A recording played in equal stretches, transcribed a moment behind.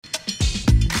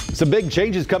Some big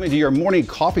changes coming to your morning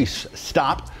coffee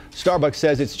stop. Starbucks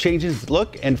says it's changing its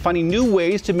look and finding new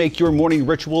ways to make your morning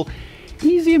ritual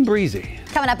easy and breezy.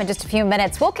 Coming up in just a few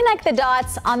minutes, we'll connect the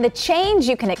dots on the change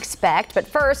you can expect. But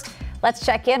first, let's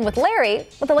check in with Larry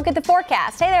with a look at the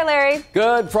forecast. Hey there, Larry.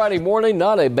 Good Friday morning.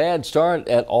 Not a bad start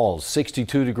at all.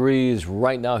 62 degrees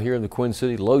right now here in the Queen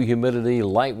City. Low humidity,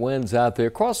 light winds out there.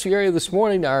 Across the area this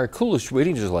morning, our coolest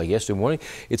reading, just like yesterday morning,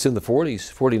 it's in the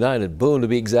 40s. 49 at Boone to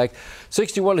be exact.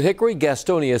 61 at Hickory.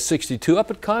 Gastonia 62. Up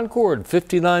at Concord,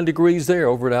 59 degrees there.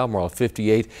 Over at Albemarle,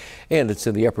 58. And it's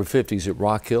in the upper 50s at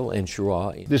Rock Hill and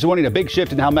Cheraw. This morning, a big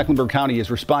shift in how Mecklenburg County is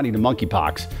responding to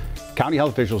monkeypox. County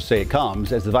health officials say it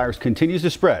comes as the virus continues to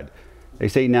spread. They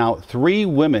say now 3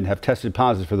 women have tested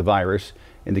positive for the virus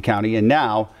in the county, and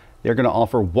now they're going to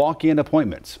offer walk-in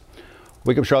appointments.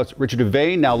 Wake Up Charlotte's Richard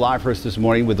Devane now live for us this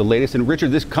morning with the latest. And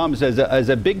Richard, this comes as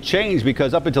a big change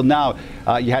because up until now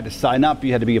you had to sign up,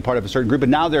 you had to be a part of a certain group, but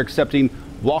now they're accepting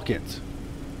walk-ins.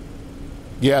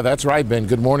 Yeah, that's right, Ben.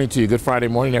 Good morning to you. Good Friday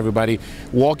morning, everybody.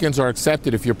 Walk-ins are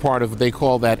accepted if you're part of what they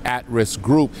call that at-risk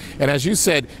group. And as you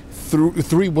said,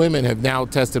 3 women have now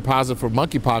tested positive for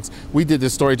monkeypox. We did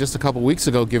this story just a couple weeks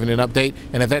ago, giving an update,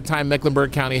 and at that time,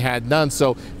 Mecklenburg County had none.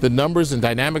 So the numbers and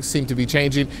dynamics seem to be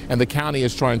changing, and the county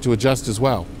is trying to adjust as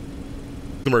well.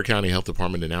 The Mecklenburg County Health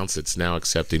Department announced it's now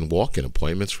accepting walk-in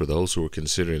appointments for those who are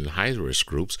considered in high-risk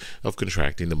groups of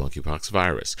contracting the monkeypox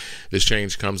virus. This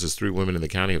change comes as 3 women in the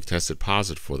county have tested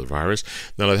positive for the virus.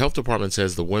 Now, the health department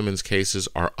says the women's cases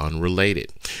are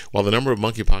unrelated. While the number of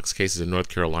monkeypox cases in North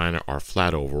Carolina are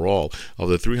flat overall, of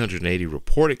the 380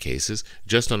 reported cases,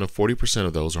 just under 40%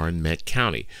 of those are in Meck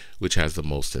County, which has the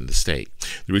most in the state.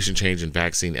 The recent change in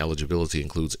vaccine eligibility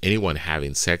includes anyone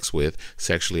having sex with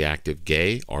sexually active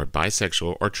gay or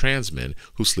bisexual or trans men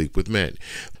who sleep with men.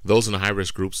 Those in the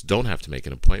high-risk groups don't have to make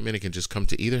an appointment and can just come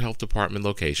to either health department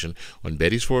location on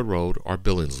Bettysford Road or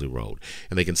Billingsley Road,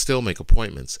 and they can still make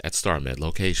appointments at StarMed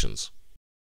locations.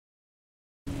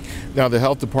 Now, the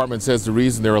health department says the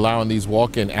reason they're allowing these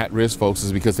walk-in at-risk folks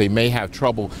is because they may have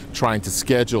trouble trying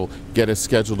to get a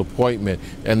scheduled appointment,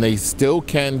 and they still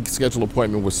can schedule an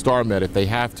appointment with StarMed if they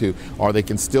have to, or they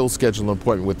can still schedule an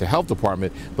appointment with the health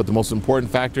department. But the most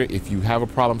important factor, if you have a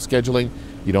problem scheduling,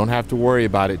 you don't have to worry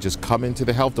about it. Just come into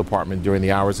the health department during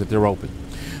the hours that they're open.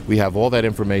 We have all that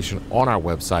information on our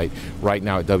website right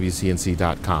now at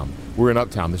WCNC.com. We're in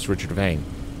Uptown. This is Richard Devane.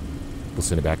 We'll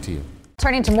send it back to you.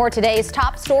 Turning to more today's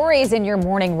top stories in your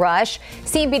morning rush.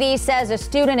 CPD says a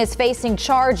student is facing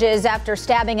charges after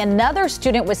stabbing another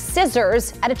student with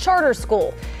scissors at a charter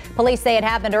school. Police say it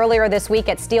happened earlier this week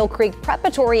at Steel Creek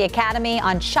Preparatory Academy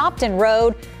on Shopton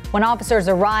Road. When officers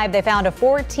arrived, they found a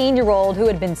 14-year-old who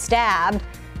had been stabbed.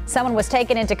 Someone was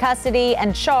taken into custody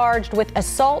and charged with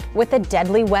assault with a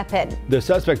deadly weapon. The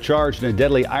suspect charged in a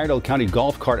deadly Iredell County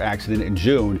golf cart accident in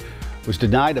June was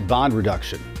denied a bond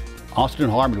reduction. Austin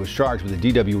Harmon was charged with a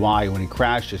DWI when he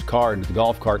crashed his car into the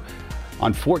golf cart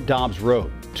on Fort Dobbs Road.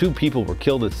 2 people were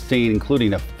killed at the scene,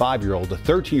 including a 5-year-old. A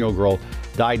 13-year-old girl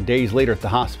died days later at the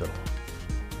hospital.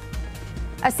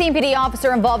 A CPD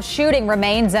officer-involved shooting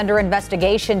remains under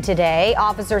investigation today.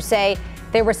 Officers say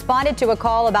they responded to a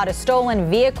call about a stolen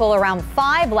vehicle around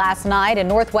 5 last night in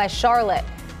northwest Charlotte.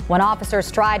 When officers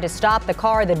tried to stop the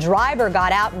car, the driver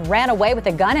got out and ran away with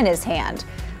a gun in his hand.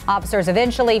 Officers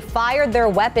eventually fired their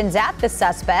weapons at the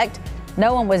suspect.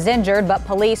 No one was injured, but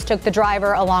police took the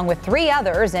driver along with 3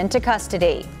 others into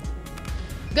custody.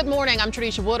 Good morning, I'm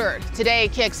Tradisha Woodard. Today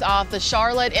kicks off the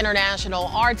Charlotte International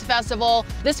Arts Festival.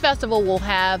 This festival will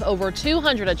have over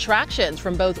 200 attractions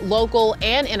from both local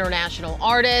and international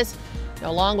artists,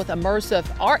 along with immersive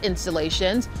art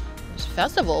installations. This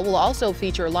festival will also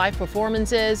feature live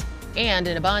performances and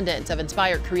an abundance of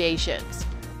inspired creations.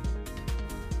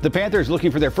 The Panthers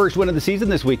looking for their first win of the season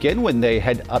this weekend when they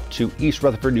head up to East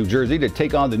Rutherford, New Jersey to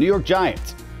take on the New York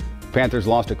Giants. The Panthers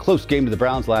lost a close game to the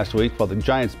Browns last week while the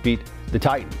Giants beat the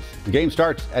Titans. The game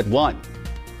starts at 1.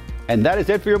 And that is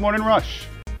it for your morning rush.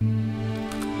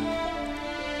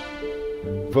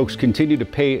 Folks continue to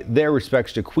pay their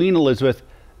respects to Queen Elizabeth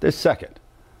II.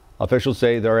 Officials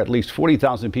say there are at least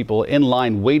 40,000 people in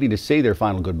line waiting to say their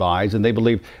final goodbyes, and they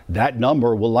believe that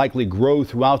number will likely grow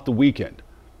throughout the weekend.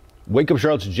 Wake Up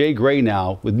Charlotte's Jay Gray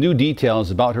now with new details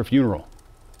about her funeral.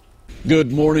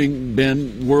 Good morning,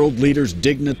 Ben. World leaders,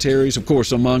 dignitaries, of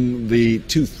course, among the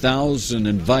 2,000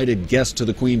 invited guests to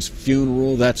the Queen's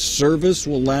funeral. That service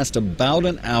will last about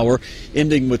an hour,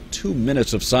 ending with 2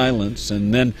 minutes of silence.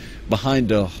 And then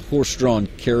behind a horse-drawn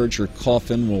carriage, her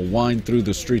coffin will wind through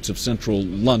the streets of central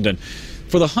London.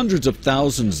 For the hundreds of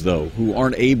thousands, though, who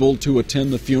aren't able to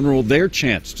attend the funeral, their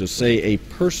chance to say a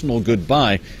personal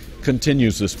goodbye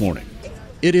continues this morning.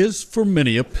 It is for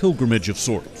many a pilgrimage of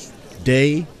sorts.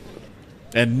 Day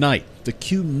and night, the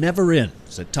queue never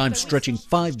ends, at times stretching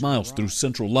 5 miles through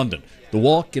central London. The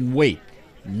walk and wait,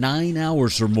 9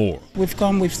 hours or more. We've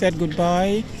come, we've said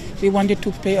goodbye. We wanted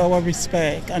to pay our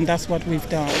respect, and that's what we've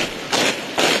done.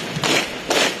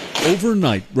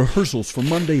 Overnight, rehearsals for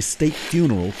Monday's state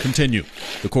funeral continue.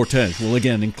 The cortege will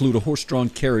again include a horse-drawn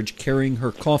carriage carrying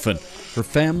her coffin, her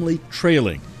family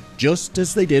trailing, just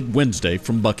as they did Wednesday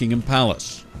from Buckingham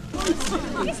Palace.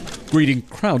 Greeting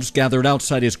crowds gathered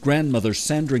outside his grandmother's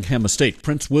Sandringham estate,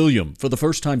 Prince William, for the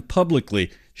first time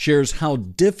publicly, shares how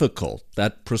difficult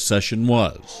that procession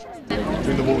was.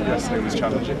 Doing the walk yesterday was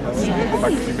challenging.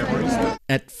 Back a few memories.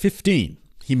 At 15,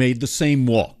 he made the same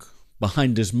walk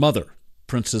behind his mother,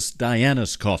 Princess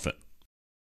Diana's coffin.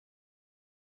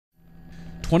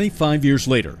 25 years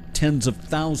later, tens of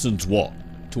thousands walk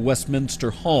to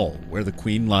Westminster Hall, where the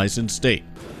Queen lies in state.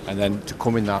 And then to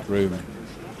come in that room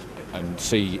and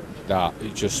see that,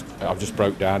 I just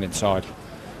broke down inside,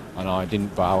 and I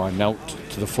didn't bow. I knelt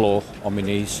to the floor on my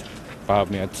knees,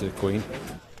 bowed my head to the Queen.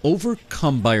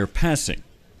 Overcome by her passing,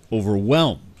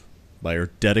 overwhelmed by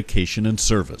her dedication and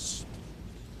service.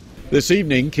 This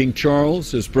evening, King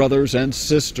Charles, his brothers and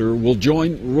sister will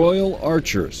join royal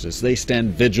archers as they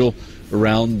stand vigil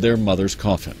around their mother's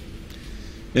coffin.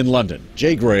 In London,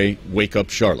 Jay Gray, Wake Up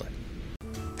Charlotte.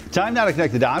 Time now to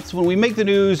connect the dots. When we make the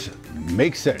news,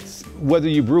 make sense. Whether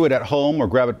you brew it at home or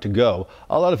grab it to go,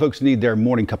 a lot of folks need their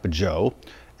morning cup of joe.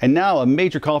 And now a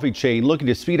major coffee chain looking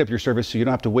to speed up your service so you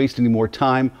don't have to waste any more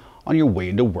time on your way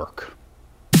into work.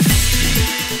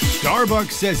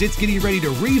 Starbucks says it's getting ready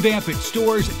to revamp its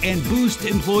stores and boost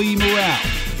employee morale.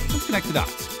 Let's connect the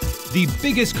dots. The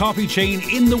biggest coffee chain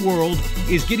in the world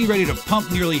is getting ready to pump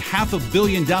nearly $500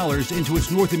 million into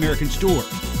its North American stores.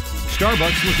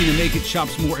 Starbucks looking to make its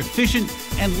shops more efficient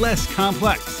and less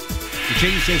complex. The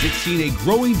chain says it's seen a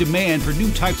growing demand for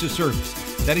new types of service.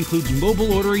 That includes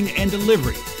mobile ordering and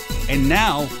delivery. And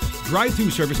now, drive-through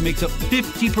service makes up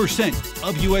 50%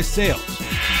 of U.S. sales.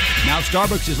 Now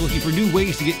Starbucks is looking for new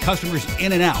ways to get customers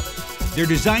in and out. They're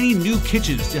designing new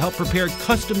kitchens to help prepare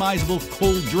customizable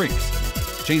cold drinks.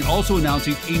 The chain also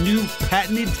announcing a new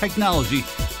patented technology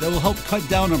that will help cut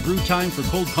down on brew time for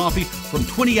cold coffee from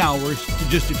 20 hours to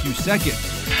just a few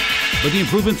seconds. But the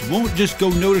improvements won't just go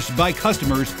noticed by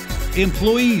customers.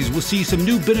 Employees will see some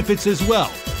new benefits as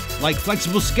well, like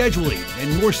flexible scheduling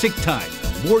and more sick time,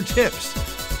 more tips.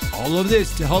 All of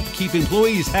this to help keep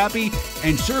employees happy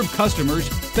and serve customers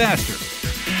faster.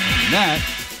 And that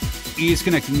is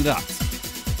Connecting the Dots.